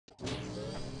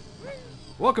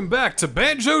Welcome back to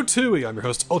BANJO-TOOIE. I'm your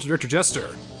host, Ultra Director Jester.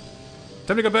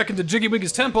 Time to go back into Jiggy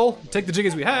Wiggy's temple, take the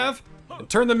Jiggies we have, and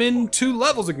turn them into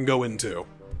levels we can go into.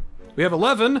 We have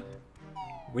 11.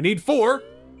 We need 4.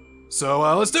 So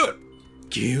let's do it.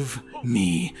 Give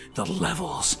me the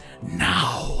levels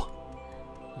now.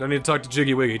 Don't need to talk to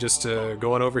Jiggy Wiggy, just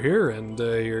go on over here and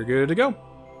you're good to go.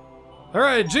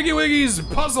 Alright, Jiggy Wiggy's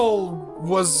puzzle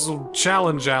was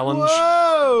challenge.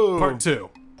 Whoa! Part 2.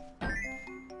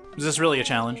 Is this really a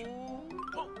challenge?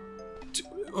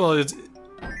 Well,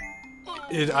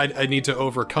 I need to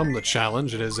overcome the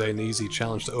challenge. It is an easy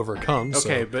challenge to overcome.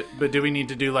 Okay, so. but do we need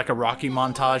to do like a Rocky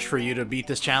montage for you to beat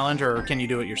this challenge, or can you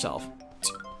do it yourself?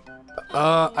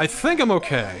 I think I'm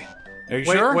okay. Are you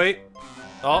sure? Wait.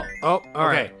 Oh, all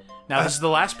right. Okay. Now this is the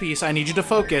last piece. I need you to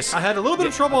focus. I had a little bit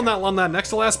of trouble on that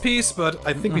next to last piece, but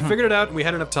I think we figured it out and we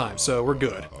had enough time, so we're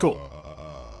good. Cool.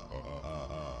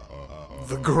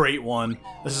 The great one.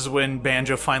 This is when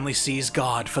Banjo finally sees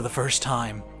God for the first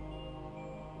time.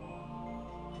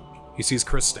 He sees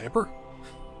Chris Stamper?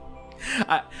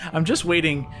 I'm just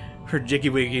waiting for Jiggy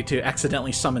Wiggy to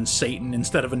accidentally summon Satan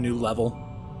instead of a new level.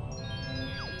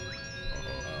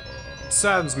 It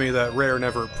saddens me that Rare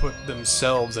never put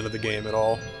themselves into the game at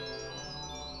all.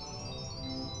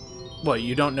 What,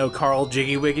 you don't know Carl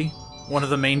Jiggy Wiggy? One of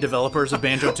the main developers of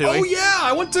Banjo-TOOIE? Oh yeah,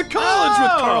 I went to college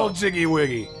with Carl Jiggy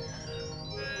Wiggy.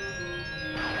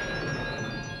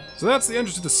 So that's the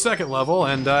entrance to the second level,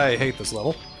 and I hate this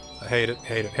level. I hate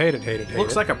it.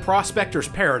 Looks like a prospector's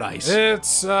paradise.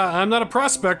 It's, I'm not a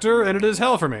prospector, and it is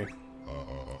hell for me.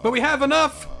 But we have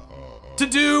enough to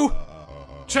do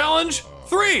challenge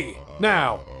 3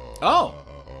 now. Oh.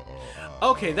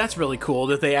 Okay, that's really cool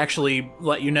that they actually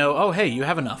let you know, oh hey, you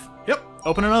have enough. Yep.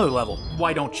 Open another level.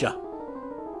 Why don't ya?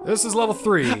 This is level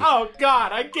 3. Oh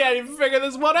god, I can't even figure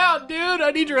this one out, dude! I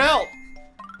need your help!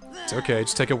 It's okay,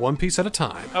 just take it one piece at a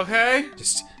time. Okay.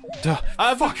 Just,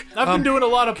 I've been doing a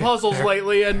lot of puzzles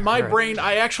lately, and my brain,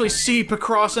 I actually see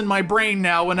Picross in my brain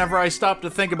now whenever I stop to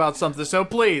think about something, so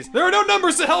please. There are no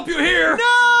numbers to help you here!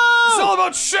 No! It's all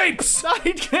about shapes! I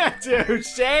can't do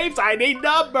shapes, I need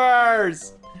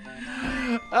numbers!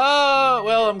 Oh,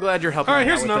 well, I'm glad you're helping me Alright,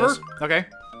 here's a out with number. this. Okay.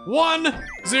 1,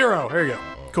 0. There you go.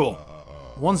 Cool.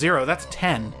 1, 0, that's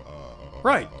 10.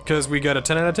 Right, because we got a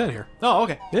 10 out of 10 here. Oh,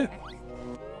 okay. Yeah.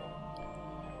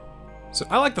 So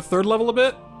I like the third level a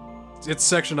bit. It's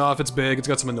sectioned off, it's big, it's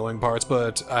got some annoying parts,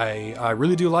 but I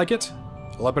really do like it.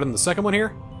 A lot better than the second one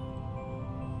here.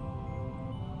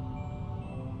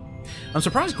 I'm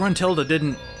surprised Gruntilda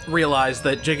didn't realize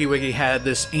that Jiggy Wiggy had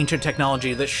this ancient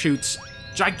technology that shoots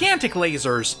gigantic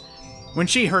lasers when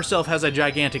she herself has a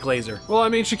gigantic laser. Well, I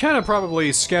mean, she kind of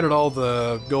probably scattered all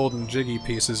the golden Jiggy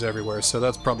pieces everywhere, so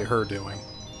that's probably her doing.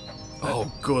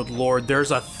 Oh, good lord, there's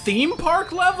a theme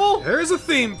park level? There's a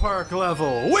theme park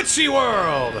level! Witchy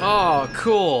World! Oh,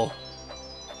 cool.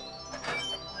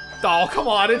 Oh, come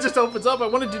on, it just opens up. I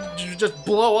wanted to just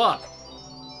blow up.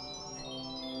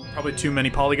 Probably too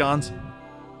many polygons.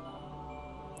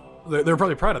 They're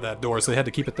probably proud of that door, so they had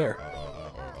to keep it there.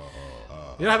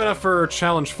 You don't have enough for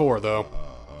challenge 4, though.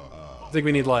 I think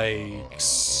we need, like,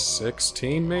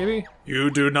 16, maybe?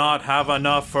 You do not have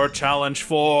enough for challenge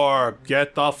 4.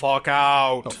 Get the fuck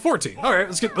out. Oh, 14. All right,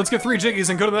 let's get 3 Jiggies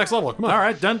and go to the next level. Come on. All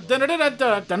right. So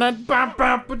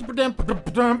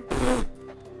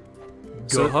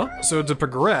to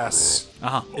progress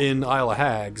in Isle of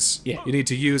Hags, you need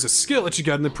to use a skill that you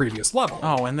got in the previous level.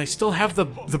 Oh, and they still have the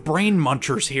brain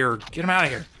munchers here. Get them out of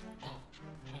here.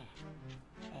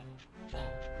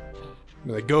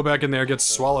 They go back in there, get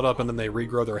swallowed up, and then they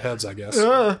regrow their heads, I guess.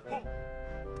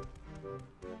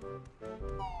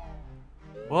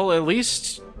 Well, at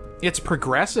least it's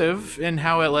progressive in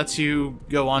how it lets you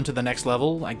go on to the next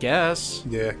level, I guess.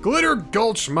 Yeah. Glitter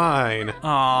Gulch Mine.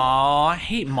 Aw, I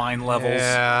hate mine levels.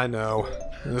 Yeah, I know.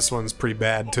 This one's pretty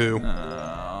bad, too.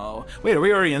 Oh. Wait, are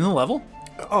we already in the level?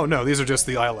 Oh, no, these are just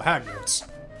the Isle of Hag notes.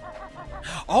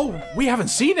 Oh, we haven't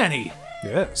seen any!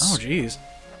 Yes. Oh, jeez.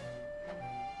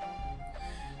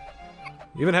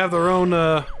 Even have their own,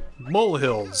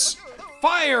 molehills.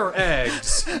 Fire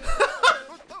eggs!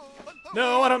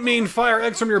 No, I don't mean fire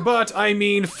eggs from your butt, I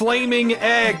mean flaming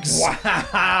eggs!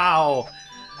 Wow!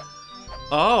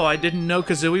 Oh, I didn't know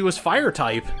Kazooie was fire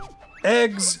type.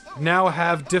 Eggs now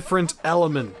have different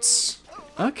elements.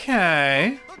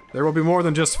 Okay. There will be more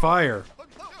than just fire.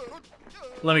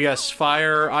 Let me guess,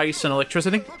 fire, ice, and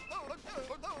electricity?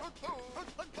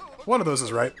 One of those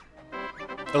is right.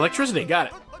 Electricity, got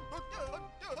it.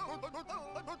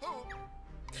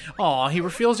 Aw, he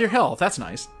refills your health, that's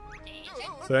nice.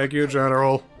 Thank you,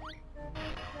 General.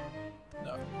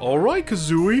 Alright,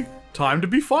 Kazooie. Time to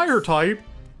be fire type.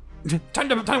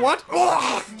 Time what?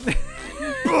 Ugh.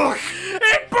 Ugh.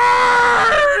 It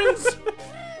burns!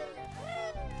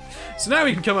 So now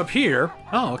we can come up here.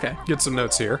 Oh, okay. Get some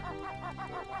notes here.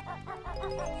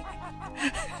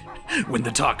 When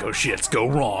the taco shits go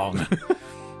wrong.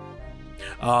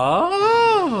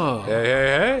 Oh! Hey, hey,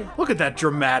 hey. Look at that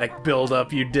dramatic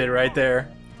build-up you did right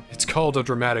there. It's called a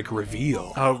dramatic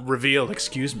reveal. Oh, reveal,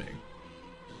 excuse me.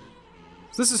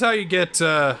 So this is how you get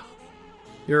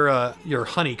your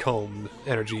honeycomb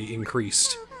energy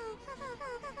increased.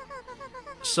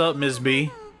 Sup, Ms.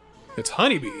 B? It's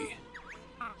honeybee.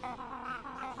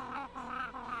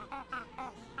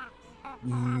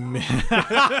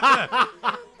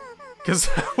 Because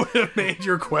that would have made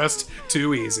your quest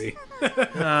too easy.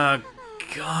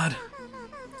 God.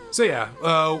 So yeah,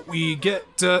 we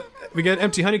get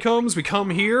empty honeycombs. We come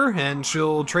here, and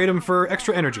she'll trade them for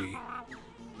extra energy.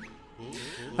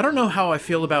 I don't know how I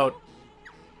feel about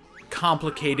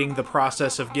complicating the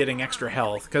process of getting extra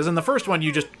health, because in the first one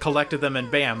you just collected them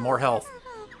and bam, more health.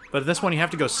 But this one you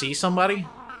have to go see somebody?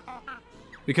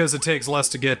 Because it takes less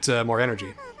to get more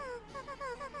energy.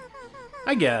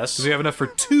 I guess. Because we have enough for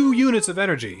 2 units of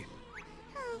energy.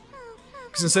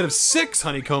 Because instead of 6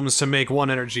 honeycombs to make 1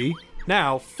 energy,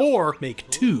 now 4 make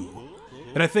 2.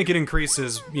 And I think it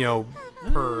increases, you know,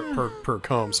 per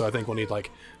comb, so I think we'll need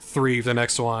like 3 for the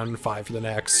next one, 5 for the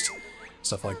next,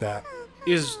 stuff like that.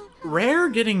 Is Rare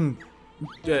getting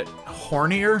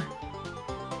hornier?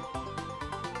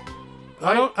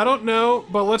 I don't know,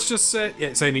 but let's just say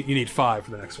you need 5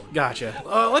 for the next one. Gotcha.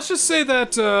 Let's just say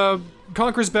that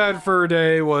Conker's Bad Fur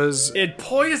Day was. It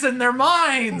poisoned their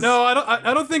minds. No,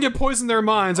 I don't think it poisoned their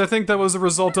minds. I think that was the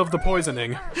result of the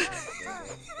poisoning.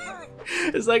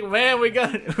 It's like, man, we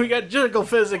got jiggle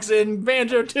physics in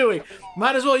Banjo-Tooie.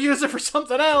 Might as well use it for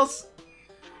something else.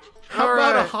 How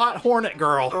about a hot hornet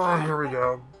girl? Oh, here we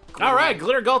go. All right,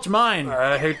 Glitter Gulch mine.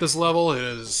 I hate this level. It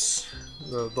is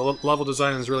the level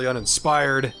design is really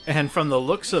uninspired. And from the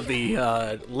looks of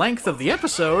the length of the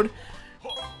episode,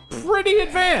 pretty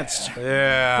advanced.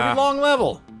 Yeah. Pretty long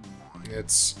level.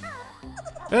 It's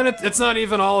not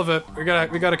even all of it. We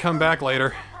gotta come back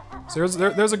later. So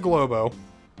there's a Globo.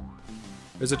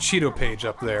 There's a Cheeto page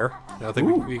up there. I don't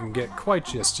think we can get quite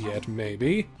just yet,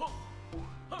 maybe.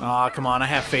 Aw, come on, I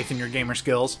have faith in your gamer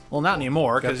skills. Well, not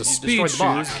anymore, Got because the you speed destroyed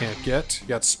the box. shoes, can't get. You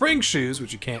got spring shoes,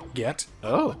 which you can't get.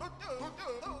 Oh.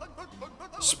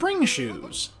 Spring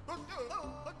shoes.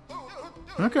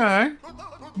 Okay.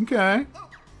 Okay.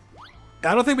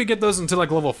 I don't think we get those until like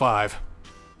level 5.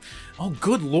 Oh,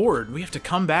 good lord, we have to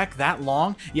come back that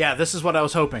long? Yeah, this is what I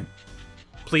was hoping.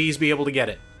 Please be able to get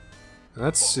it.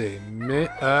 Let's see.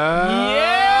 Yeah!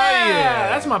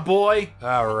 That's my boy.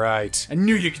 All right. I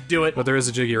knew you could do it. But there is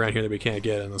a Jiggy around here that we can't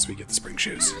get unless we get the spring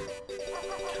shoes.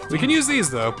 We can use these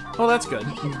though. Oh, that's good.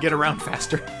 You can get around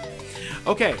faster.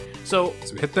 Okay, so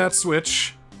we hit that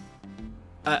switch.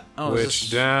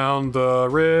 Switch Down the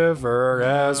river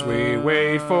as we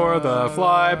wait for the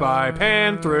flyby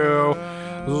pan through.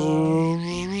 Oh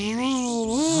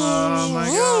my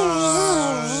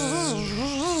god.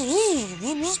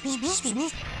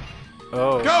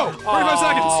 Oh. Go! 45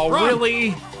 seconds! Run!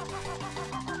 Really?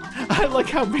 I like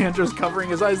how Banjo's covering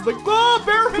his eyes like, ah,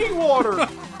 bear meat water!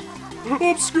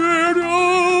 I'm scared!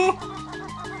 Oh,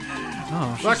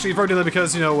 Oh, well, actually, you've already done that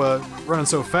because, you know, running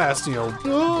so fast, you know,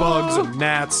 bugs and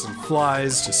gnats and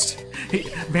flies just...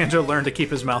 Banjo learned to keep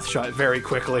his mouth shut very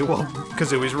quickly, well,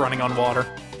 because he was running on water.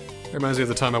 It reminds me of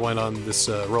the time I went on this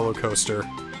roller coaster,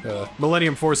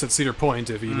 Millennium Force at Cedar Point,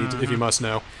 if you must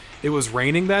know. It was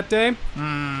raining that day.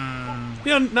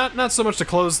 You know, not so much to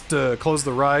close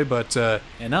the ride, but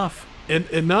Enough.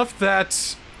 Enough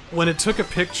that when it took a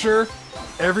picture,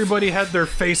 everybody had their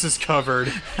faces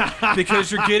covered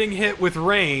because you're getting hit with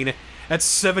rain at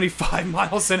 75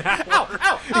 miles an hour.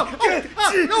 Ow!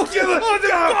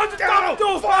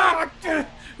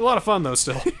 A lot of fun though,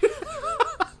 still.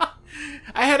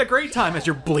 I had a great time as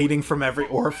you're bleeding from every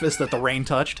orifice that the rain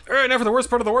touched. All right, now for the worst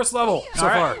part of the worst level so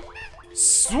far.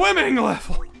 Swimming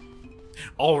level.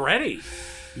 Already?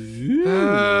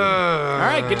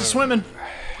 Alright, get to swimming.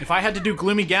 If I had to do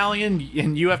Gloomy Galleon,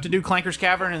 and you have to do Clanker's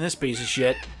Cavern and this piece of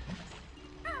shit.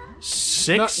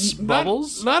 6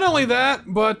 bubbles? Not only that,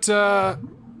 but, Alright,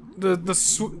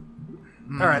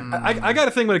 I got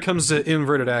a thing when it comes to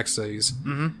inverted axes.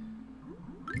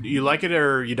 You like it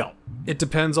or you don't? It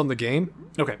depends on the game.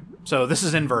 Okay, so this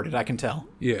is inverted, I can tell.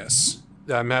 Yes.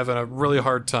 I'm having a really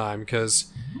hard time,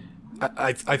 because...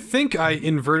 I think I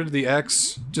inverted the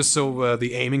X just so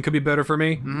the aiming could be better for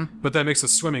me, but that makes the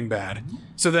swimming bad.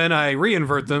 So then I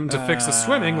re-invert them to fix the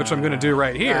swimming, which I'm going to do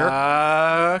right here.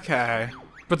 Okay.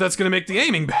 But that's going to make the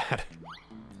aiming bad.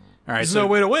 All right, There's so no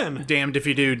way to win. damned if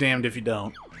you do, damned if you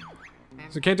don't.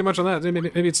 So can't do much on that.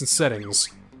 Maybe it's in settings.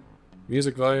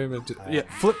 Music volume. Yeah,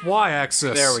 flip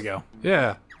Y-axis. There we go.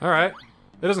 Yeah. All right.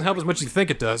 It doesn't help as much as you think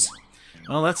it does.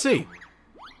 Well, let's see.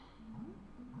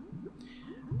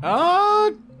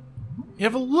 You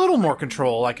have a little more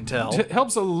control, I can tell. It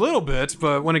helps a little bit,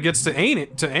 but when it gets to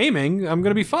aiming, I'm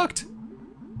gonna be fucked.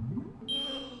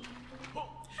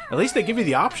 At least they give you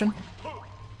the option.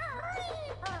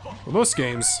 Well, most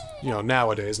games, you know,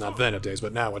 nowadays, not then-a-days,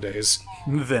 but nowadays.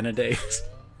 Then-a-days.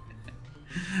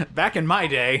 Back in my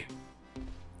day.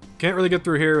 Can't really get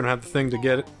through here and have the thing to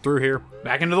get it through here.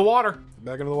 Back into the water.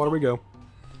 Back into the water we go.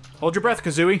 Hold your breath,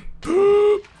 Kazooie.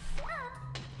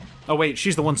 Oh wait,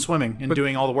 she's the one swimming and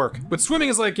doing all the work. But swimming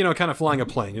is like, you know, kind of flying a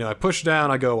plane. You know, I push down,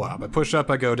 I go up. I push up,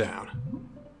 I go down.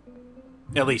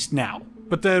 At least now.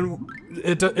 But then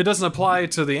it doesn't apply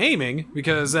to the aiming,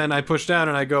 because then I push down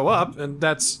and I go up, and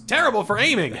that's terrible for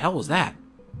aiming. The hell was that?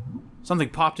 Something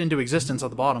popped into existence at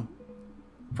the bottom.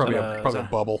 Probably a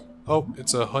bubble. Oh,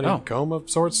 it's a honeycomb of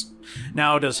sorts.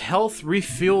 Now, does health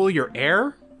refuel your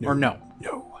air? No. Or no?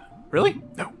 No. Really?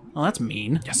 No. Well, that's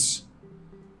mean. Yes.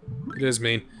 It is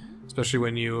mean. Especially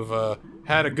when you've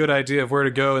had a good idea of where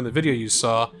to go in the video you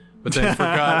saw, but then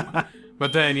forgot.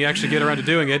 But then you actually get around to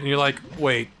doing it, and you're like,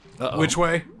 wait, which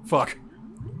way? Fuck.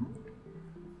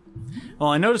 Well,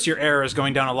 I noticed your air is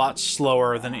going down a lot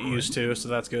slower than it used to, so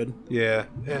that's good. Yeah.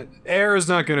 Air is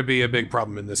not going to be a big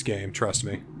problem in this game, trust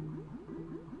me.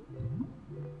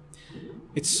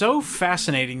 It's so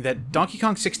fascinating that Donkey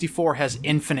Kong 64 has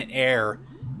infinite air.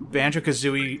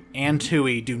 Banjo-Kazooie and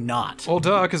Tooie do not. Well,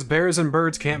 duh, because bears and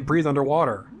birds can't breathe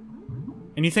underwater.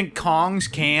 And you think Kongs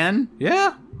can?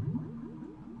 Yeah.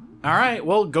 Alright,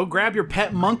 well, go grab your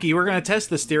pet monkey. We're gonna test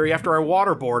this theory after I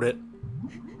waterboard it.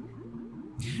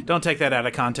 Don't take that out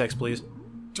of context, please.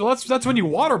 Well, that's when you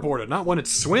waterboard it, not when it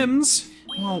swims.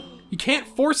 Well, you can't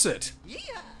force it.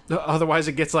 Otherwise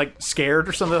it gets, like, scared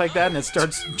or something like that, and it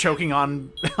starts choking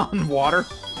on water.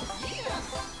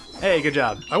 Hey, good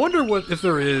job. I wonder if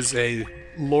there is a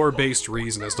lore-based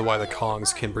reason as to why the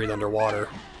Kongs can breathe underwater.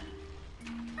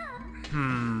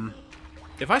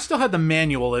 If I still had the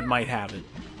manual, it might have it.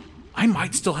 I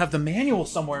might still have the manual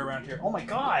somewhere around here. Oh my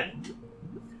god!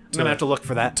 I'm gonna have to look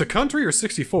for that. To Country or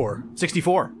 64?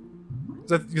 64.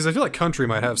 Because I feel like Country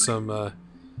might have some,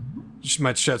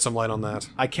 might shed some light on that.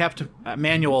 I kept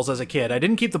manuals as a kid. I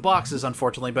didn't keep the boxes,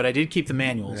 unfortunately, but I did keep the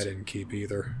manuals. I didn't keep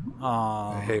either.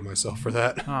 Aww. I hate myself for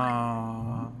that.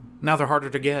 Aww. Now they're harder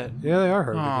to get. Yeah, they are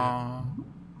harder to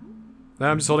get.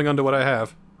 Now I'm just holding on to what I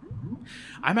have.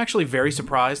 I'm actually very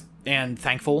surprised and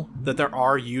thankful that there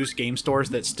are used game stores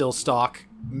that still stock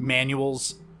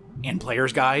manuals and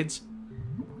player's guides.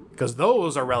 Because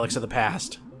those are relics of the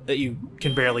past that you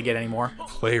can barely get anymore.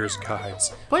 Player's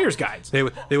guides. Player's guides. They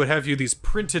would have you these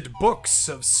printed books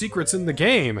of secrets in the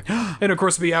game. And of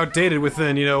course be outdated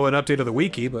within, you know, an update of the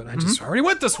wiki, but I just already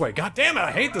went this way. God damn it,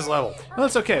 I hate this level. Well,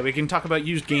 that's okay. We can talk about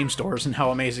used game stores and how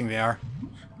amazing they are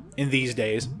in these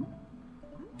days.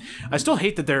 I still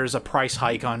hate that there's a price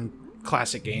hike on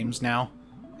classic games now.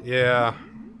 Yeah.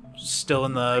 Still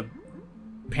in the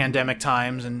pandemic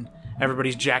times, and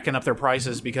everybody's jacking up their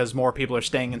prices because more people are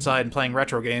staying inside and playing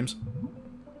retro games.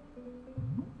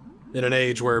 In an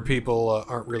age where people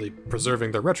aren't really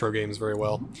preserving their retro games very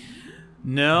well.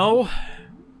 No.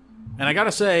 And I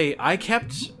gotta say, I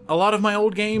kept a lot of my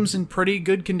old games in pretty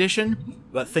good condition,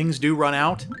 but things do run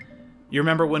out. You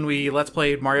remember when we Let's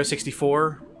Played Mario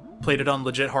 64? Played it on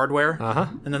legit hardware?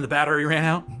 And then the battery ran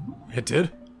out? It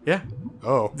did? Yeah.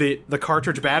 Oh. The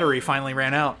cartridge battery finally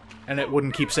ran out, and it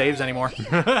wouldn't keep saves anymore.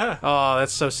 Oh,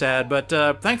 that's so sad. But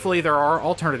thankfully, there are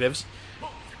alternatives.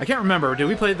 I can't remember. Did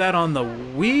we play that on the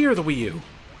Wii or the Wii U?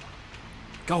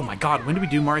 Oh my god, when did we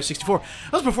do Mario 64?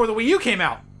 That was before the Wii U came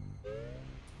out!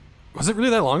 Was it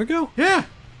really that long ago? Yeah!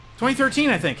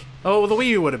 2013, I think. Oh, well, the Wii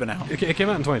U would have been out. It came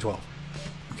out in 2012.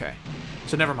 Okay.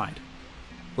 So never mind.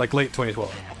 Like late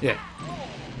 2012. Yeah.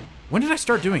 When did I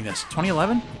start doing this?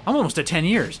 2011? I'm almost at 10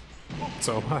 years.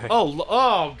 So hi.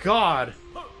 Oh god.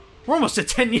 We're almost at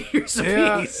 10 years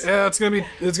apiece. Yeah, it's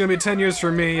gonna be 10 years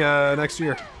for me next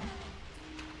year.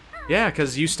 Yeah,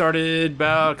 because you started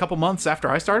about a couple months after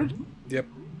I started? Yep.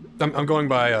 I'm going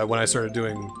by when I started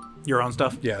doing your own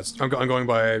stuff? Yes, I'm going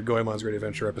by Goemon's Great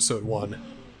Adventure Episode 1.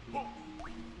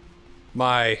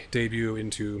 My debut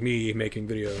into me making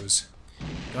videos.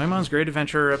 Goemon's Great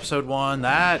Adventure Episode 1,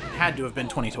 that had to have been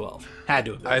 2012. Had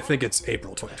to have been. I think it's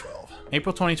April 2012.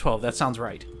 April 2012, that sounds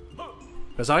right.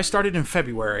 Because I started in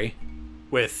February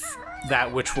with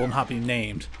that which will not be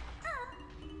named.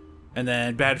 And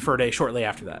then Bad Fur Day shortly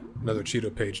after that. Another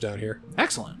Cheeto page down here.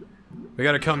 Excellent. We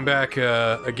gotta come back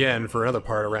again for another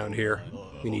part around here.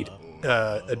 We need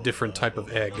a different type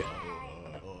of egg.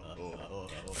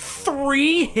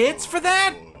 3 hits for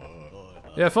that?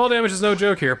 Yeah, fall damage is no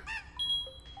joke here.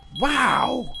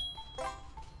 Wow!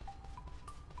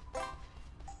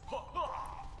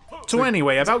 So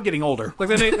anyway, about getting older. Like,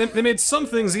 they made some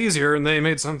things easier, and they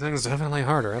made some things definitely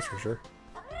harder, that's for sure.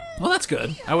 Well, that's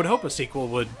good. I would hope a sequel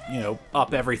would, you know,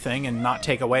 up everything and not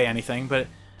take away anything, but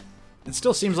it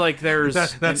still seems like there's...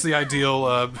 That's the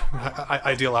ideal,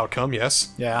 ideal outcome,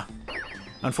 yes. Yeah.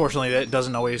 Unfortunately, that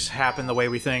doesn't always happen the way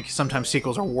we think. Sometimes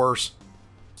sequels are worse,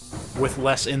 with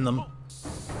less in them.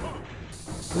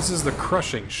 This is the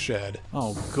crushing shed.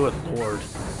 Oh, good lord.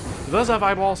 Do those have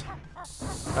eyeballs?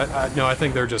 No, I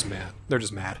think they're just mad. They're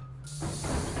just mad.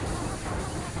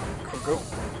 Go.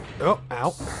 Oh,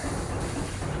 ow.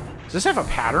 Does this have a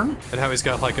pattern? And how he's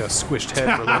got like a squished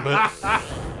head for a little bit.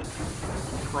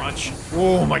 Crunch.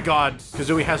 Oh my god.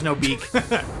 Kazooie has no beak.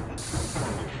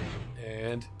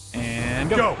 And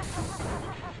go.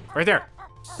 Right there.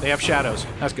 They have shadows.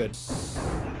 That's good.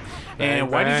 Bang,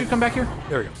 and why did you come back here?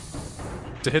 There we go.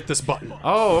 To hit this button.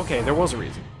 Oh, okay. There was a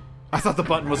reason. I thought the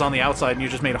button was on the outside and you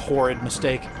just made a horrid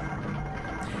mistake.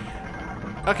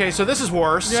 Okay, so this is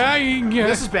worse. Yeah.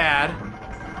 This is bad.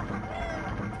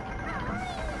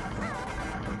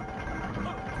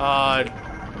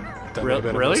 That would have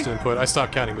been a missed input. I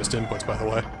stopped counting missed inputs, by the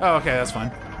way. Oh, okay, that's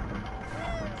fine.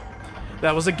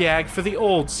 That was a gag for the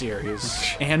old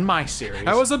series and my series.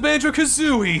 That was a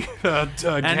Banjo-Kazooie and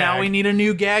gag. now we need a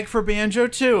new gag for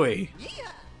Banjo-Tooie.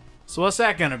 So what's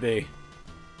that gonna be?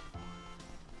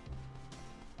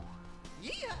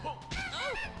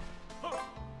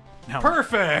 No.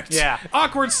 Perfect! Yeah.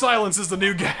 Awkward silence is the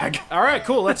new gag. Alright,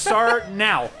 cool, let's start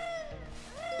now.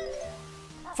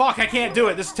 Fuck, I can't do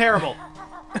it, this is terrible.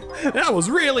 That was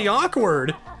really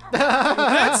awkward.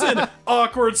 That's an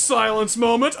awkward silence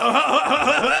moment.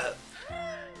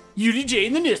 UDJ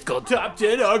and the TheNSCL Top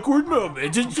 10 Awkward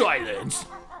Moments in Silence.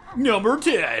 Number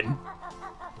 10.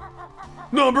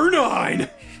 Number 9.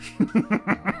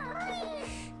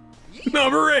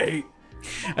 Number 8.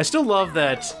 I still love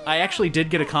that I actually did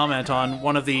get a comment on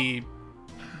one of the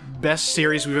best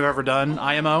series we've ever done,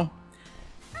 IMO.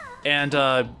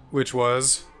 And, which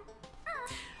was?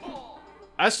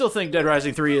 I still think Dead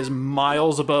Rising 3 is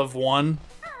miles above 1,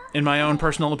 in my own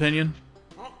personal opinion.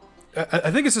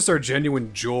 I think it's just our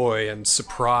genuine joy and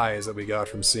surprise that we got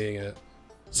from seeing it.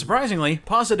 Surprisingly,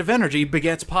 positive energy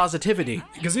begets positivity.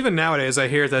 Because even nowadays I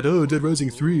hear that, oh, Dead Rising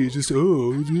 3 is just,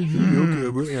 oh,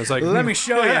 okay. It's like, let me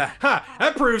show ya. Ha!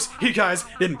 That proves you guys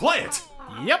didn't play it.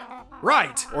 Yep.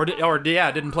 Right. Or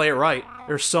yeah, didn't play it right.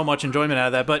 There's so much enjoyment out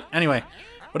of that. But anyway,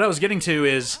 what I was getting to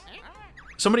is,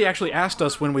 somebody actually asked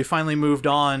us when we finally moved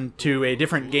on to a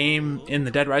different game in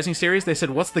the Dead Rising series, they said,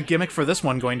 what's the gimmick for this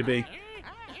one going to be?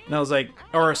 And I was like,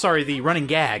 or sorry, the running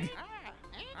gag.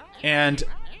 And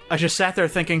I just sat there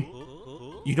thinking,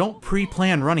 you don't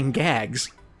pre-plan running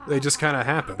gags. They just kind of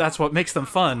happen. That's what makes them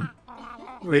fun.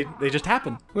 They just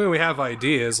happen. Well, we have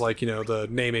ideas like, you know, the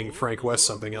naming Frank West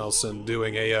something else and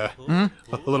doing a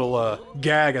little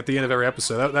gag at the end of every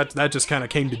episode. That just kind of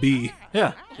came to be.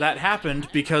 Yeah, that happened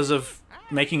because of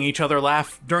making each other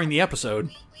laugh during the episode.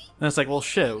 And it's like, well,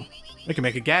 shit, we can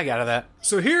make a gag out of that.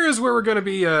 So here is where we're going to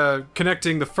be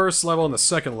connecting the first level and the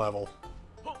second level.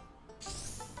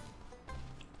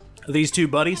 These two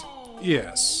buddies?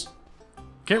 Yes.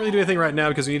 Can't really do anything right now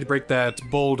because we need to break that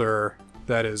boulder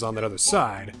that is on that other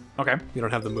side. Okay. We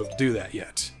don't have the move to do that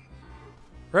yet.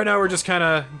 Right now we're just kind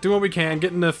of doing what we can,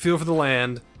 getting a feel for the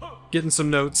land, getting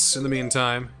some notes in the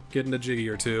meantime, getting a jiggy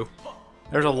or two.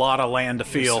 There's a lot of land to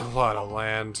feel. There's a lot of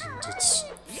land. And it's...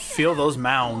 Feel those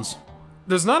mounds.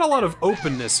 There's not a lot of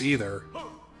openness either.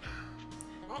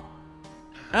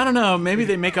 I don't know, maybe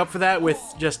they make up for that with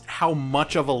just how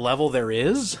much of a level there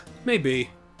is? Maybe.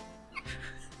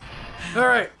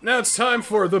 Alright, now it's time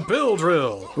for the Bill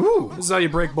Drill. Ooh. This is how you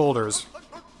break boulders.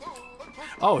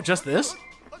 Oh, just this?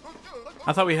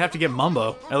 I thought we'd have to get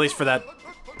Mumbo, at least for that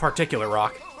particular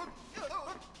rock.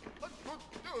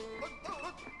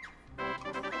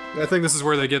 I think this is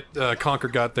where they get,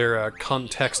 Concord got their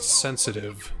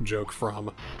context-sensitive joke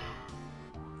from.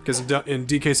 Because in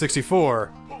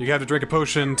DK64, you have to drink a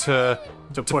potion to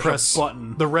push press a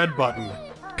button. The red button.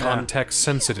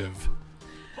 Context-sensitive.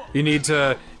 You need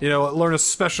to, you know, learn a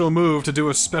special move to do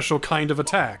a special kind of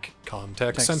attack.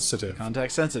 Context-sensitive.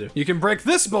 Context-sensitive. You can break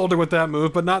this boulder with that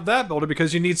move, but not that boulder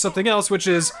because you need something else, which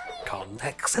is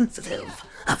context-sensitive.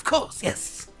 Of course,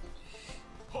 yes.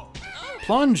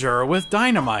 Plunger with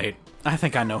dynamite. I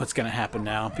think I know what's gonna happen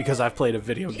now, because I've played a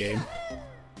video game.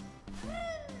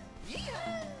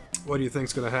 What do you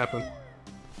think's gonna happen?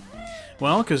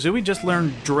 Well, Kazooie just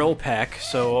learned Drill Peck,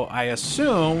 so I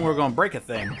assume we're gonna break a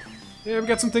thing. Yeah, we've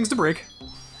got some things to break.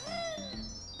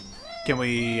 Can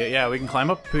we... yeah, we can climb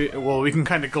up... well, we can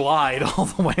kind of glide all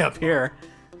the way up here.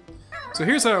 So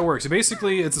here's how it works.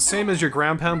 Basically, it's the same as your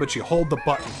ground pound, but you hold the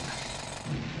button.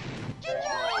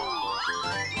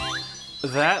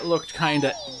 That looked kind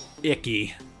of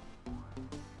icky.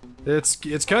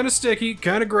 It's kind of sticky,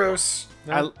 kind of gross.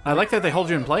 I like that they hold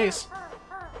you in place.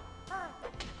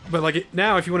 But like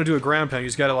now, if you want to do a ground pound, you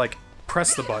just gotta like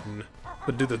press the button.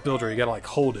 But do the builder, you gotta like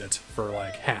hold it for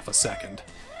like half a second.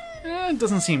 It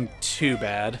doesn't seem too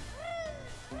bad.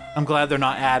 I'm glad they're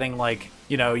not adding like,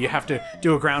 you know, you have to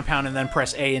do a ground pound and then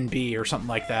press A and B or something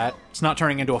like that. It's not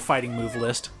turning into a fighting move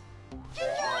list.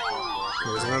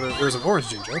 There's an orange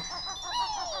Jinjo.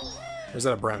 Or is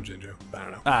that a brown Jinjo?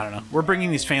 I don't know. We're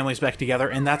bringing these families back together,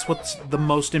 and that's what's the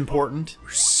most important.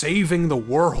 We're saving the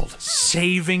world.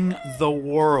 Saving the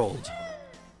world.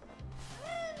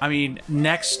 I mean,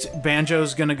 next,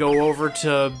 Banjo's gonna go over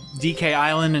to DK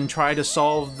Island and try to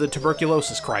solve the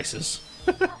tuberculosis crisis.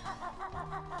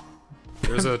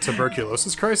 There's a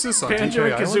tuberculosis crisis on Banjo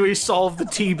DK and Kazooie solve the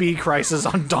TB crisis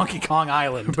on Donkey Kong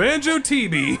Island.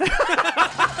 Banjo-TB!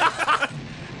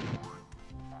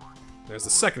 There's the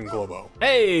second Globo.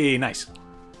 Hey, nice.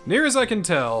 Near as I can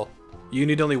tell, you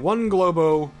need only one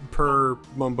Globo per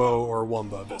Mumbo or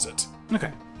Wumba visit.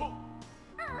 Okay.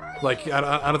 Like,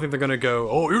 I don't think they're gonna go,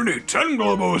 oh, you need 10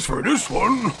 Globos for this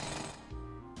one!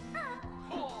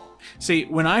 See,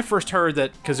 when I first heard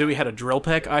that Kazooie had a drill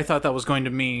peck, I thought that was going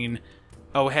to mean,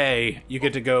 oh hey, you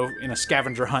get to go in a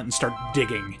scavenger hunt and start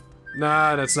digging.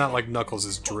 Nah, it's not like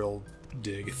Knuckles' drill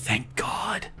dig. Thank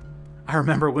God. I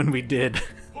remember when we did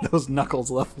those Knuckles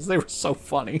levels, they were so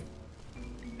funny.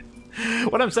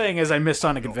 What I'm saying is I miss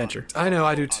Sonic Adventure. I know,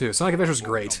 I do too. Sonic Adventure's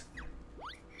great.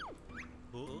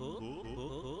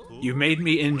 You made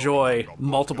me enjoy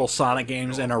multiple Sonic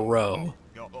games in a row.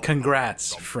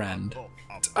 Congrats, friend.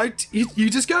 You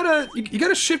just gotta you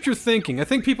gotta shift your thinking. I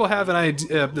think people have an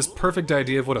idea, this perfect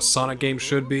idea of what a Sonic game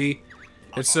should be,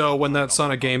 and so when that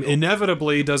Sonic game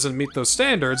inevitably doesn't meet those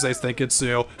standards, they think it's, you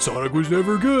know, Sonic was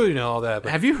never good and all that.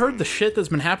 But, have you heard the shit that's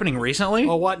been happening recently?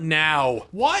 oh, what now?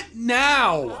 What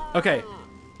now? Okay,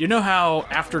 you know how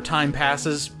after time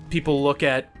passes, people look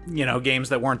at, you know, games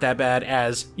that weren't that bad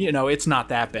as, you know, it's not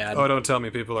that bad. Oh, don't tell me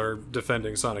people are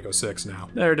defending Sonic 06 now.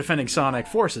 They're defending Sonic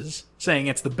Forces, saying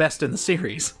it's the best in the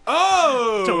series.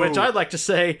 Oh! To which I'd like to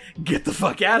say, get the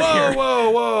fuck out of here.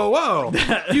 Whoa!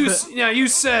 You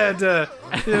said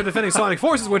they're defending Sonic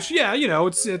Forces, which, yeah, you know,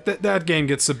 that game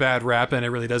gets a bad rap and it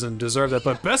really doesn't deserve that.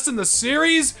 But best in the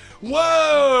series?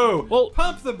 Whoa! Well,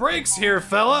 pump the brakes here,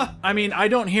 fella. I mean, I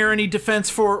don't hear any defense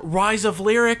for Rise of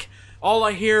Lyric. All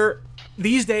I hear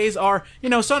these days are, you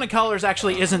know, Sonic Colors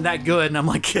actually isn't that good, and I'm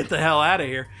like, get the hell out of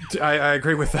here. I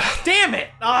agree with that. Damn it!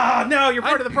 Ah, no, you're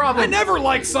part of the problem. I never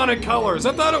liked Sonic Colors.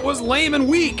 I thought it was lame and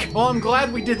weak. Well, I'm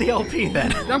glad we did the LP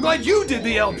then. I'm glad you did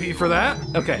the LP for that.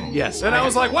 Okay, yes. And I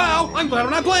was like, wow, I'm glad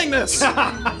I'm not playing this.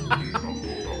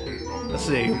 Let's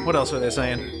see, what else are they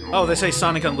saying? Oh, they say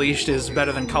Sonic Unleashed is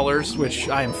better than Colors, which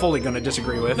I am fully going to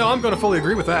disagree with. No, I'm going to fully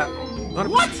agree with that. 100%,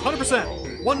 What? 100%.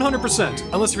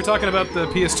 100%. Unless you're talking about the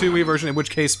PS2 Wii version, in which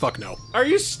case, fuck no. Are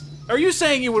you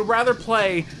saying you would rather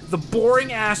play the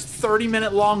boring-ass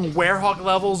 30-minute long Werehog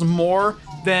levels more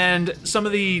than some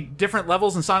of the different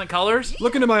levels in Sonic Colors?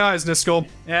 Look into my eyes, Niskel.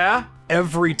 Yeah?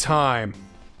 Every time.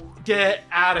 Get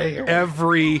out of here.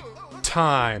 Every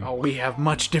time. Oh, we have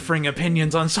much differing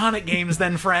opinions on Sonic games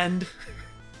then, friend.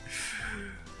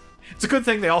 It's a good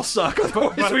thing they all suck,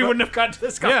 otherwise we wouldn't have got to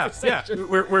this conversation. Yeah.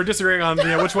 We're disagreeing on, you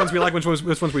know, which ones we like, which ones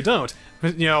we don't.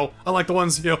 You know, unlike the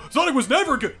ones, you know, Sonic was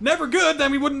never good, then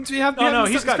we wouldn't have. Oh no,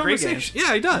 he's got great games.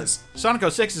 Yeah, he does. Sonic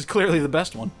 06 is clearly the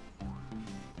best one.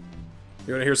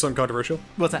 You want to hear something controversial?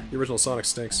 What's that? The original Sonic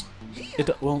stinks.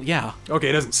 Well, yeah. Okay,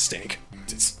 it doesn't stink.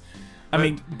 I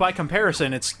mean, by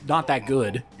comparison, it's not that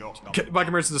good. By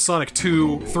comparison to Sonic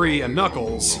 2, 3, and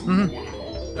Knuckles.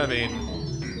 Mm-hmm. I mean.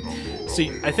 See,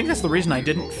 I think that's the reason I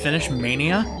didn't finish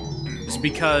Mania, is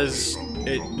because,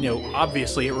 it, you know,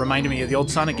 obviously it reminded me of the old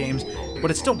Sonic games,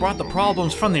 but it still brought the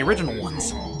problems from the original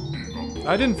ones.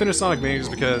 I didn't finish Sonic Mania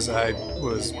just because I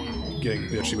was getting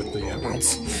bitchy with the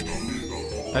emeralds.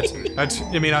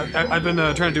 I mean, I've been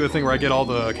trying to do a thing where I get all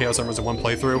the Chaos Emeralds in one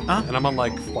playthrough, and I'm on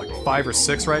like 5 or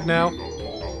 6 right now.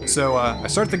 So I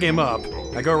start the game up,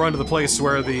 I go run to the place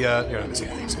where the, you know, this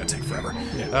thing's gonna take forever.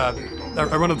 Yeah.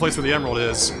 I run to the place where the emerald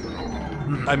is,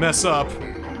 I mess up,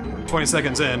 20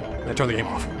 seconds in, and I turn the game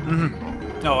off.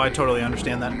 Mm-hmm. No, I totally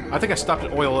understand that. I think I stopped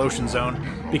at Oil Ocean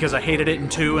Zone because I hated it in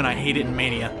 2 and I hate it in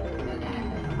Mania.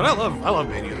 But I love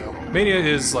Mania though. Mania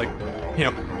is like, you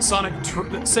know,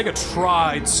 Sega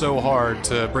tried so hard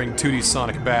to bring 2D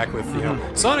Sonic back with, you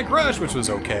know, Sonic Rush, which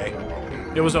was okay.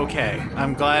 It was okay.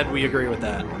 I'm glad we agree with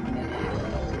that.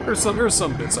 There's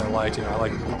some bits I liked. You know,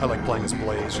 I like playing as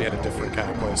Blaze. She had a different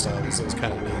kind of playstyle, so it was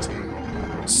kind of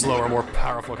neat, slower, more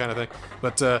powerful kind of thing.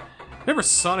 But remember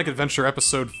Sonic Adventure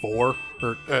Episode 4?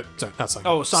 Or sorry, not Sonic.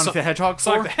 Oh, Sonic the Hedgehog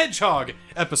 4? Sonic the Hedgehog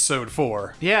Episode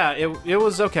 4. Yeah, it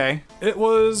was okay. It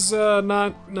was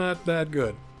not that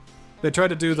good. They tried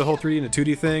to do the whole 3D into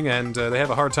 2D thing, and they have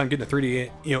a hard time getting to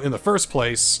 3D, you know, in the first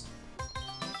place.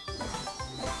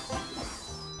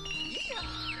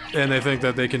 And they think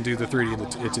that they can do the 3D,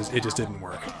 and it just didn't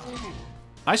work.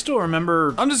 I still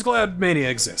remember... I'm just glad Mania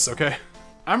exists, okay?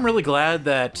 I'm really glad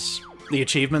that the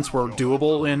achievements were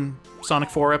doable in Sonic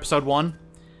 4 Episode 1.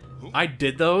 I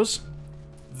did those.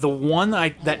 The one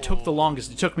that took the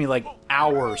longest, it took me like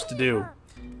hours to do,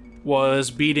 was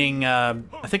beating, I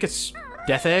think it's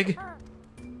Death Egg,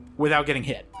 without getting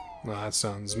hit. Well, that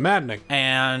sounds maddening.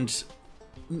 And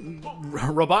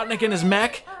Robotnik and his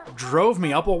mech drove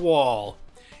me up a wall.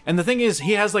 And the thing is,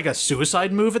 he has like a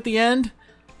suicide move at the end,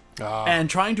 and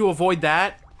trying to avoid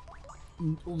that,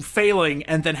 failing,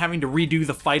 and then having to redo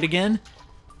the fight again,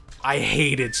 I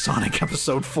hated Sonic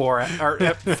Episode 4, or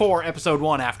 4 Episode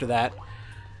 1 after that.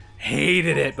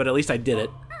 Hated it, but at least I did it.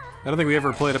 I don't think we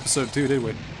ever played Episode 2, did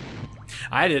we?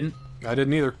 I didn't. I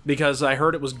didn't either. Because I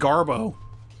heard it was Garbo.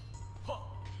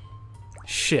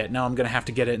 Shit, now I'm gonna have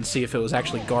to get it and see if it was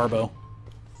actually Garbo.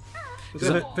 If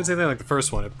it's anything like the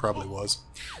first one, it probably was.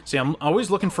 See, I'm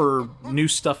always looking for new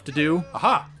stuff to do.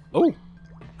 Aha! Oh!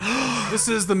 This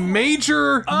is the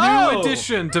major new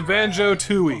addition to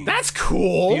Banjo-Tooie. That's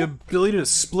cool! The ability to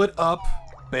split up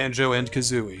Banjo and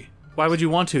Kazooie. Why would you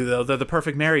want to, though? They're the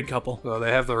perfect married couple. Well,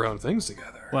 they have their own things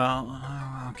together. Well,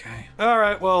 okay.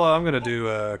 Alright, well, I'm gonna do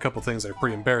a couple things that are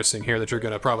pretty embarrassing here that you're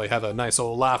gonna probably have a nice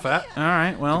old laugh at.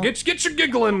 Alright, well... Get your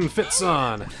giggling fits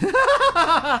on.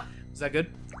 Is that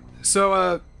good?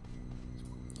 So,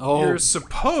 you're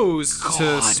supposed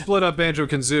to split up Banjo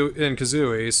and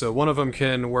Kazooie, so one of them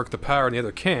can work the power and the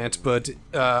other can't, but,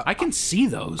 I can see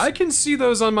those. I can see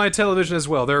those on my television as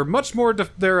well. They're much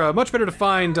better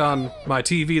defined on my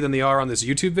TV than they are on this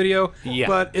YouTube video, yeah.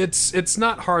 But it's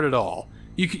not hard at all.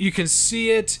 You can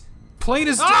see it plain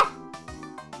as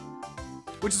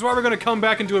which is why we're gonna come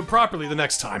back and do it properly the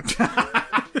next time.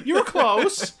 You were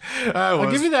close.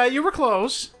 I'll give you that, you were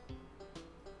close.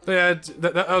 Yeah,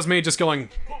 that was me just going,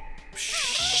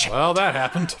 well, that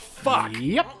happened. Fuck.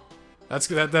 Yep.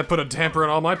 That put a damper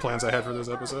on all my plans I had for this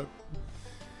episode.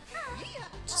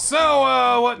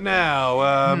 So, what now?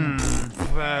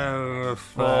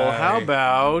 Well, how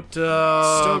about,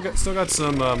 Still got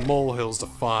some molehills to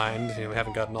find. You know, we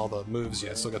haven't gotten all the moves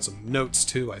yet. Still got some notes,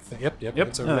 too, I think. Yep,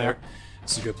 it's over there.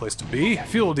 This is a good place to be.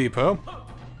 Fuel depot.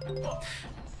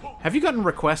 Have you gotten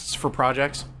requests for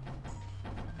projects?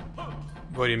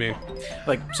 What do you mean?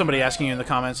 Like, somebody asking you in the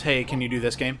comments, hey, can you do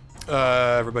this game?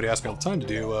 Everybody asks me all the time to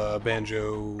do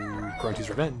Banjo Grunty's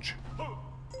Revenge.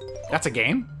 That's a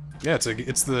game? Yeah, it's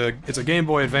a Game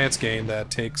Boy Advance game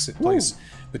that takes place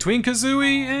between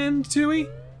Kazooie and Tooie.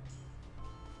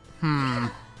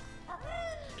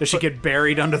 Does she get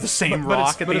buried under the same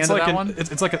rock at the end of that one?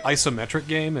 It's like an isometric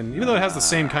game, and even though it has the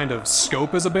same kind of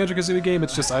scope as a Banjo-Kazooie game,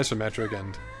 it's just isometric,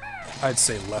 and I'd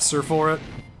say lesser for it.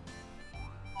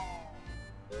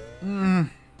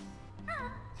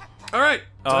 Alright,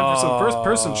 time for some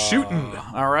first-person shooting.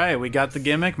 Alright, we got the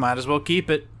gimmick, might as well keep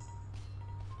it.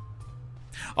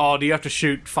 Oh, do you have to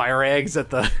shoot fire eggs at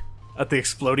the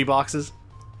explodey boxes?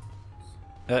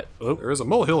 There is a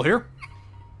molehill here.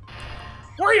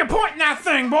 Where are you pointing that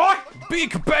thing, boy?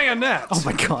 Beak bayonet! Oh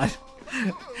my god.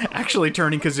 Actually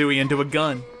turning Kazooie into a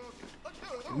gun.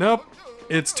 Nope,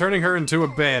 it's turning her into a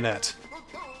bayonet.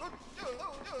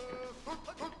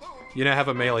 You now have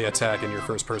a melee attack in your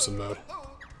first-person mode.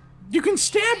 You can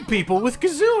stab people with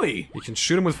Kazooie! You can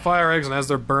shoot them with fire eggs, and as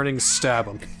they're burning, stab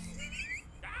them.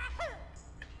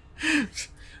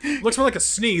 Looks more like a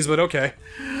sneeze, but okay.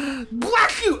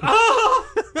 Black you!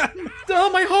 Oh! Oh,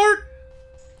 my heart!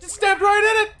 It stabbed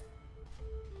right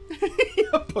in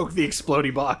it! Poke the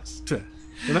explodey box.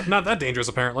 Not that dangerous,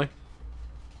 apparently.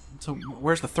 So,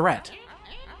 where's the threat?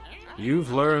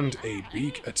 You've learned a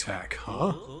beak attack,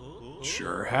 huh?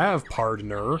 Sure have,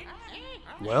 partner.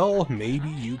 Well, maybe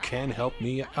you can help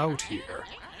me out here.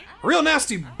 A real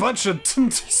nasty bunch of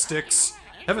sticks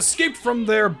have escaped from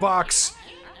their box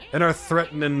and are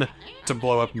threatening to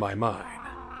blow up my mine.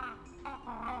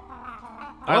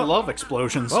 I love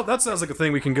explosions. Well, that sounds like a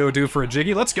thing we can go do for a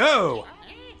jiggy. Let's go!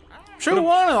 Shoot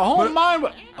one of the whole mind.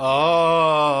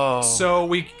 Oh.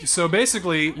 So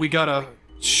basically, we gotta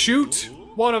shoot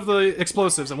one of the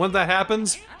explosives, and when that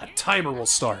happens, a timer will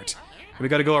start. And we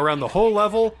gotta go around the whole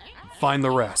level, and find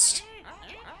the rest.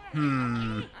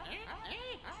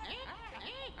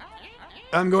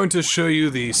 I'm going to show you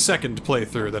the second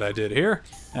playthrough that I did here.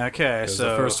 Okay, so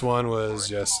the first one was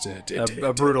just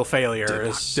a brutal failure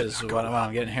is what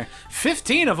I'm getting here.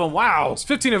 15 of them, wow! It's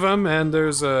 15 of them, and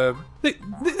there's they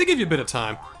give you a bit of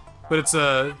time, but it's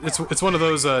one of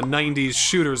those 90s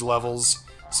shooters levels.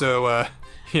 So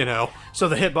you know. So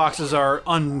the hitboxes are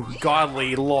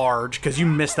ungodly large because you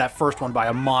missed that first one by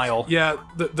a mile. Yeah,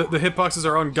 the hitboxes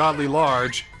are ungodly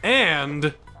large,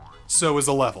 and so is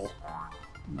the level.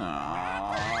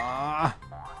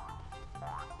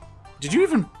 Did you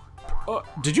even...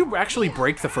 did you actually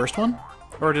break the first one?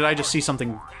 Or did I just see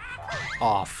something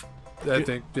off? I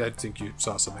think you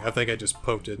saw something. I think I just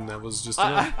poked it, and that was just...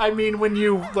 I mean, when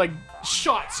you, like,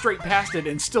 shot straight past it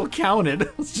and still counted.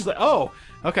 It's just like, oh,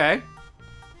 okay.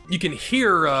 You can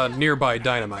hear nearby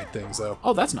dynamite things, though.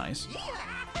 Oh, that's nice.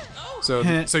 So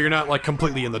you're not, like,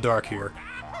 completely in the dark here.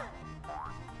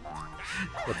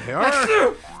 But they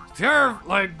are... They're,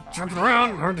 like, jumping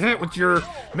around, hard to hit with your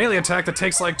melee attack that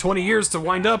takes, like, 20 years to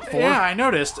wind up for. Yeah, I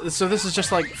noticed. So this is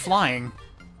just, like, flying.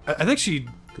 I think she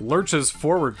lurches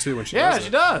forward, too, when she does it. Yeah, she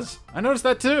does. I noticed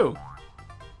that, too.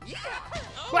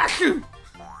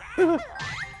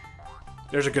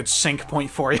 There's a good sync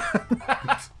point for you.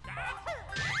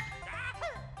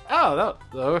 Oh,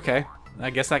 okay. I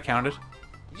guess that counted.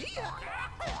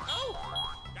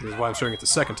 This is why I'm showing it the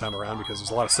second time around, because there's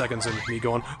a lot of seconds in me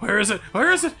going, where is it?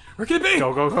 Where is it? Where can it be?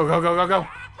 Go, go, go, go, go, go, go.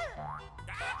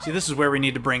 See, this is where we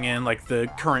need to bring in, like, the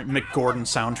current Mick Gordon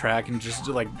soundtrack and just,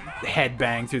 like,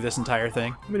 headbang through this entire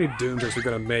thing. How many Doom tricks are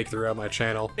gonna make throughout my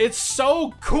channel? It's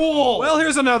so cool! Well,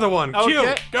 here's another one. Okay.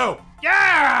 Cue, go!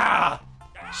 Yeah!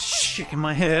 Shaking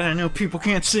my head. I know people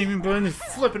can't see me, but I'm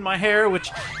flipping my hair, which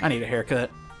I need a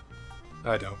haircut.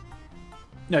 I don't.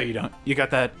 No, you don't. You got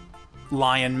that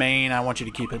lion mane. I want you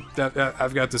to keep it.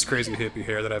 I've got this crazy hippie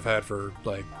hair that I've had for,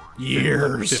 like,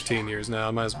 years. 15 years now.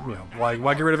 I might as, you know, why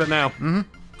get rid of it now? Mm-hmm.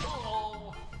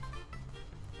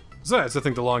 Besides, I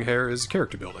think the long hair is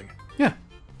character building. Yeah.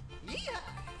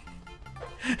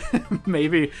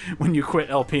 Maybe when you quit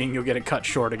LPing, you'll get it cut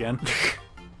short again.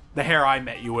 The hair I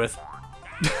met you with.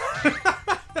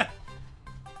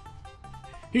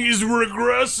 He's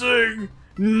regressing!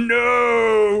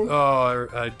 No!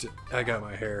 Oh, I got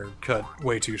my hair cut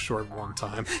way too short one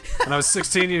time. When I was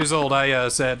 16 years old, I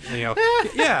said, you know,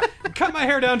 yeah, cut my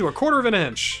hair down to 1/4 of an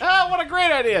inch. Oh, what a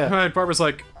great idea! My barber's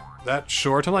like, that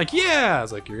short? I'm like, yeah! I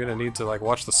was like, you're gonna need to, like,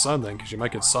 watch the sun then, because you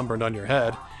might get sunburned on your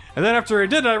head. And then after I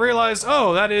did it, I realized,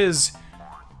 oh, that is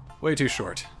way too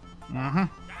short. Mm-hmm.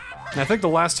 And I think the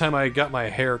last time I got my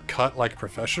hair cut, like,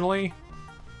 professionally,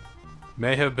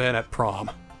 may have been at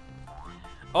prom.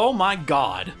 Oh my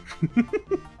god.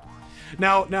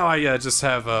 Now I just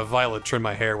have Violet trim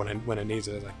my hair when it needs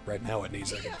it. Like, right now it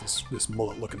needs like this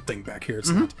mullet-looking thing back here.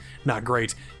 It's not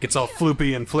great. Gets all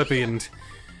floopy and flippy and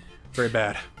very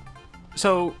bad.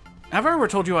 So, have I ever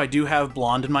told you I do have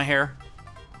blonde in my hair?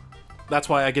 That's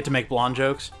why I get to make blonde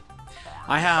jokes.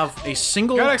 I have a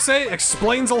single... Gotta say,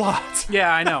 explains a lot.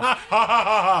 Yeah, I know. Ha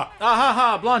ha ha ha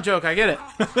ha, blonde joke, I get it.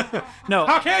 No.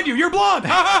 How can you? You're blonde!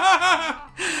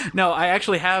 No, I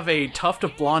actually have a tuft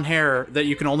of blonde hair that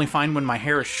you can only find when my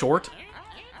hair is short.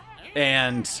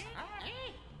 And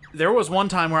there was one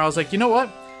time where I was like, you know what?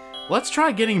 Let's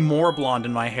try getting more blonde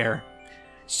in my hair.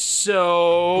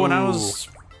 So, when I was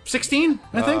 16,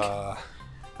 I think,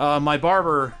 my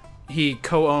barber... He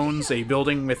co-owns a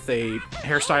building with a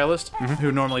hairstylist who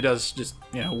normally does just,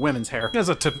 you know, women's hair. That's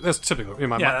typical.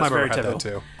 My that's barber very had typical. that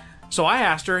too. So I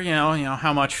asked her, you know,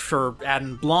 how much for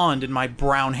adding blonde in my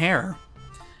brown hair.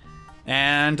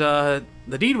 And the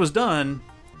deed was done.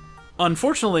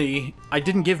 Unfortunately, I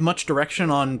didn't give much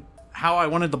direction on how I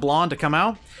wanted the blonde to come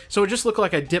out. So it just looked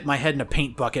like I dipped my head in a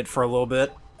paint bucket for a little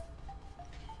bit.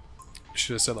 You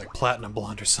should have said like platinum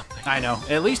blonde or something. I know.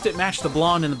 At least it matched the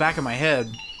blonde in the back of my head.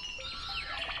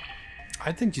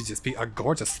 I think you'd just be a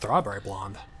gorgeous strawberry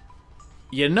blonde.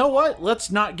 You know what? Let's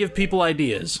not give people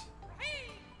ideas.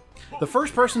 The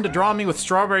first person to draw me with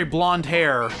strawberry blonde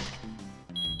hair,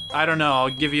 I don't know,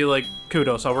 I'll give you, like,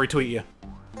 kudos. I'll retweet you.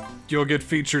 You'll get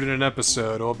featured in an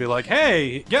episode. It'll be like,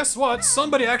 hey, guess what?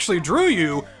 Somebody actually drew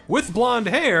you with blonde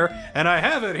hair, and I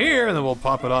have it here, and then we'll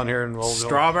pop it on here, and we'll...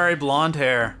 Strawberry blonde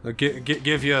hair.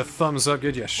 Give you a thumbs up,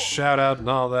 give you a shout out and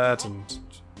all that, and...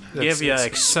 Give you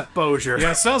exposure.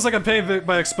 Yeah, it sounds like I'm paid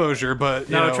by exposure, but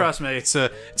you know, trust me, it's a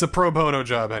pro bono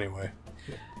job anyway.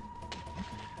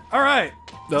 All right,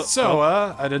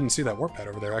 I didn't see that warp pad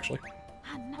over there, actually.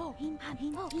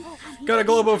 Got a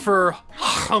Globo for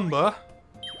Humba.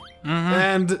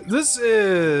 And this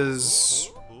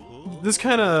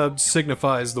kind of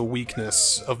signifies the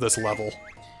weakness of this level,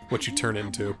 what you turn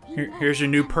into. Here's your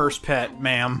new purse pet,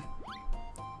 ma'am.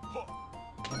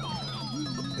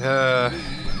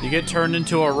 You get turned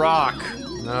into a rock.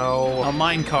 No. A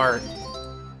minecart.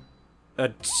 A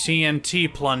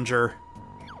TNT plunger.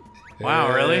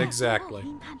 Wow, really? Exactly.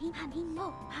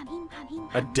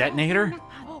 A detonator?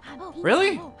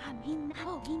 Really?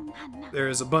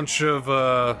 There's a bunch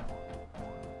of,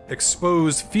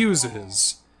 exposed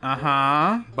fuses.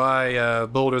 By,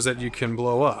 boulders that you can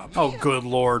blow up. Oh, good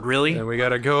lord, really? And we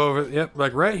gotta go over, yep,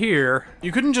 like right here.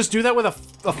 You couldn't just do that with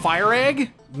a fire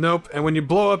egg? Nope, and when you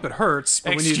blow up, it hurts.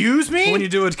 But Excuse me? When you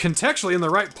do it contextually in the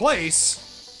right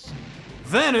place,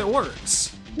 then it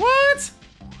works. What?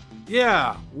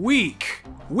 Yeah, weak.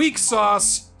 Weak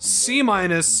sauce, C-,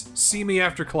 see me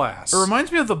after class. It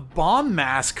reminds me of the bomb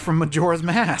mask from Majora's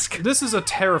Mask. This is a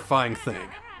terrifying thing.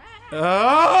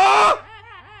 What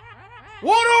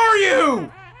are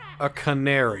you? A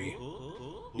canary.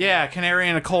 Yeah, canary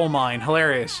in a coal mine.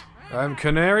 Hilarious. I'm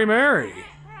Canary Mary.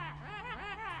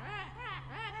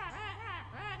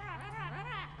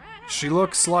 She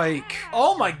looks like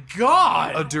Oh my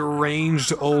god! a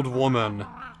deranged old woman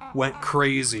went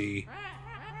crazy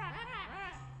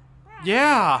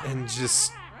Yeah. and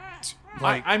just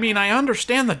like I mean, I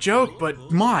understand the joke,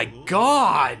 but my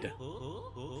god!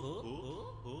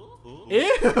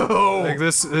 Ew! like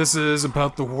this is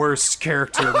about the worst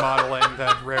character modeling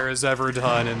that Rare has ever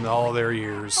done in all their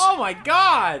years. Oh my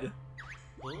god!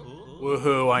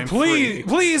 Woohoo, I'm free.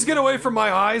 Please get away from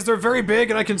my eyes. They're very big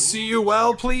and I can see you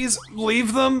well. Please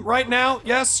leave them right now.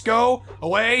 Yes, go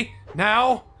away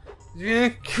now.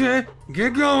 Get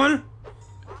going.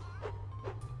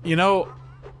 You know,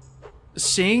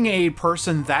 seeing a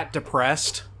person that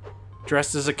depressed,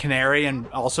 dressed as a canary and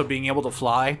also being able to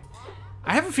fly,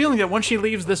 I have a feeling that once she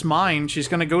leaves this mine, she's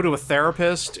gonna go to a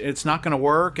therapist, it's not gonna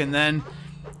work, and then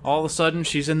all of a sudden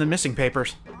she's in the missing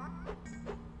papers.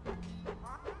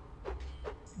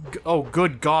 Oh,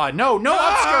 good god. No, no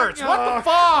upskirts! What the fuck?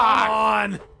 Come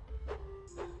on!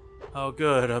 Oh,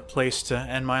 good. A place to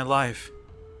end my life.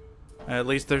 At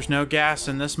least there's no gas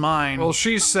in this mine. Well,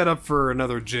 she's set up for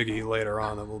another jiggy later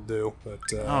on that we'll do, but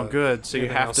oh, good. So you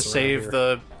anything have else to around save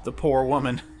here? the poor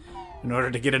woman in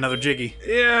order to get another jiggy.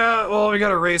 Yeah, well, we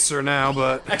got a racer now,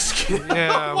 but Excuse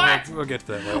yeah, What? we'll get to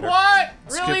that later. What?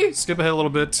 Really? Skip ahead a little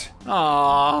bit.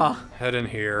 Aww. Head in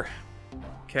here.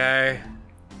 Okay.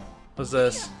 What's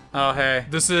this? Oh, hey.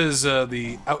 This is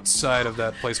the outside of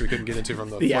that place we couldn't get into from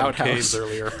the flood outhouse. caves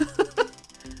earlier.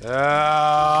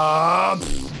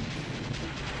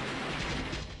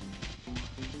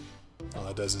 All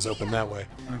that does is open that way.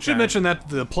 Okay. Should mention that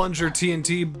the plunger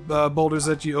TNT boulders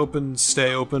that you open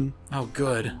stay open. Oh,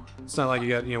 good. It's not like you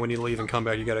got, when you leave and come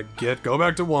back, you gotta go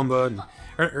back to Wumba. And,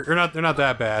 they're not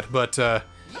that bad, but,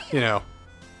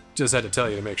 just had to tell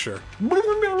you to make sure.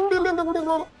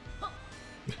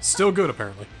 Still good,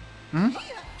 apparently.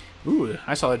 Ooh,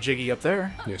 I saw a jiggy up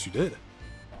there. Yes, you did.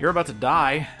 You're about to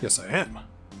die. Yes, I am.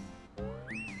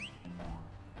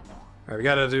 Alright, we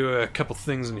gotta do a couple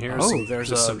things in here. Oh, there's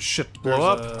just a- some shit to blow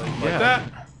up. Like yeah.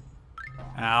 that.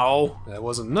 Ow. That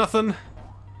wasn't nothing.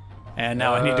 And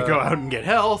now I need to go out and get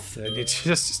health. I need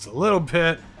just a little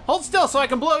bit. Hold still so I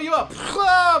can blow you up.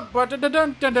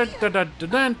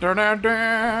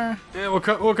 Yeah,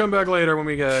 we'll come back later when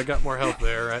we got more health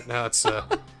there. Right now, it's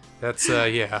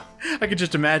yeah. I could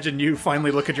just imagine you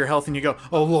finally look at your health and you go,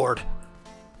 oh lord.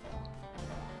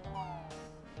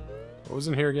 What was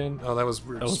in here again? Oh, that was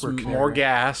More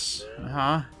gas.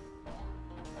 Uh-huh.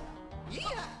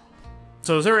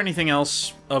 So is there anything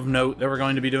else of note that we're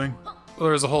going to be doing? Well,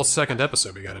 there's a whole second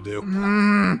episode we gotta do.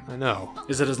 I know.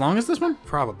 Is it as long as this one?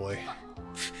 Probably.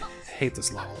 I hate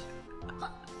this level.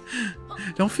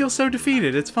 Don't feel so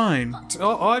defeated, it's fine.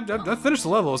 I finished the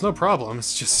level, it's no problem.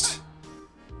 It's just...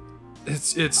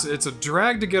 It's a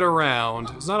drag to get around.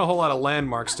 There's not a whole lot of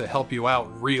landmarks to help you out,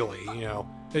 really, Yeah,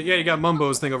 you got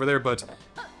Mumbo's thing over there, but...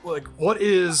 Like, what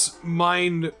is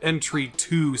Mind Entry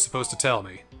 2 supposed to tell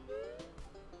me?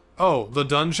 Oh, the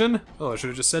dungeon? Oh, I should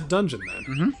have just said dungeon then.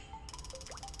 Mm-hmm.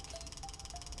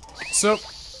 So,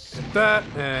 hit that,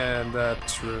 and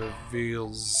that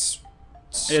reveals...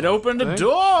 It opened a something.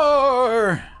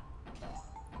 door!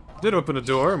 Did open a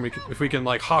door, and if we can,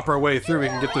 like, hop our way through, we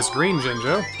can get this green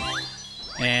Jinjo.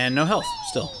 And no health,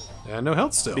 still. And no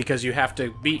health still. Because you have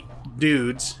to beat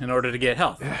dudes in order to get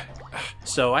health.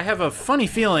 So I have a funny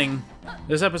feeling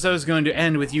this episode is going to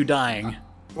end with you dying.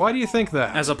 Why do you think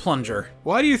that? as a plunger.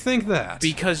 Why do you think that?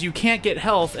 Because you can't get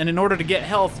health, and in order to get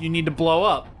health, you need to blow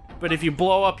up. But if you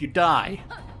blow up, you die.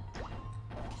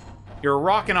 You're a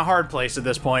rock in a hard place at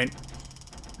this point.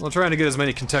 Well, I'm trying to get as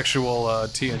many contextual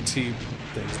TNT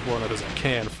things blown up as I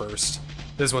can first.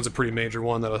 This one's a pretty major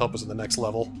one that'll help us in the next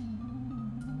level.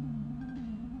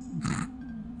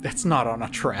 That's not on a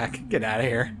track. Get out of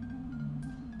here.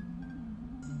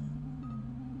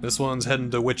 This one's heading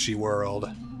to Witchy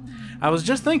World. I was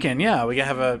just thinking, yeah, we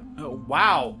have a... Oh,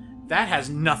 wow, that has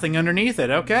nothing underneath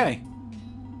it. Okay.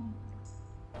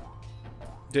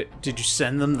 Did you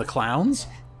send them the clowns?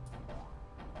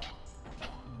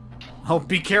 Oh,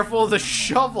 be careful of the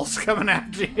shovels coming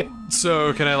after you.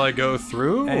 So, can I, like, go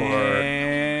through, or...?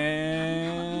 And...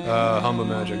 Humble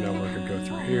Magic, no one can go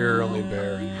through here, only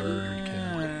Bear and Bird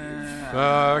can leave.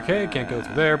 Okay, can't go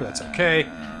through there, but that's okay.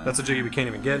 That's a Jiggy we can't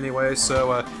even get anyway,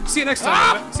 so, see you next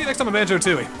time. See you next time on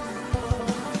Banjo-Tooie.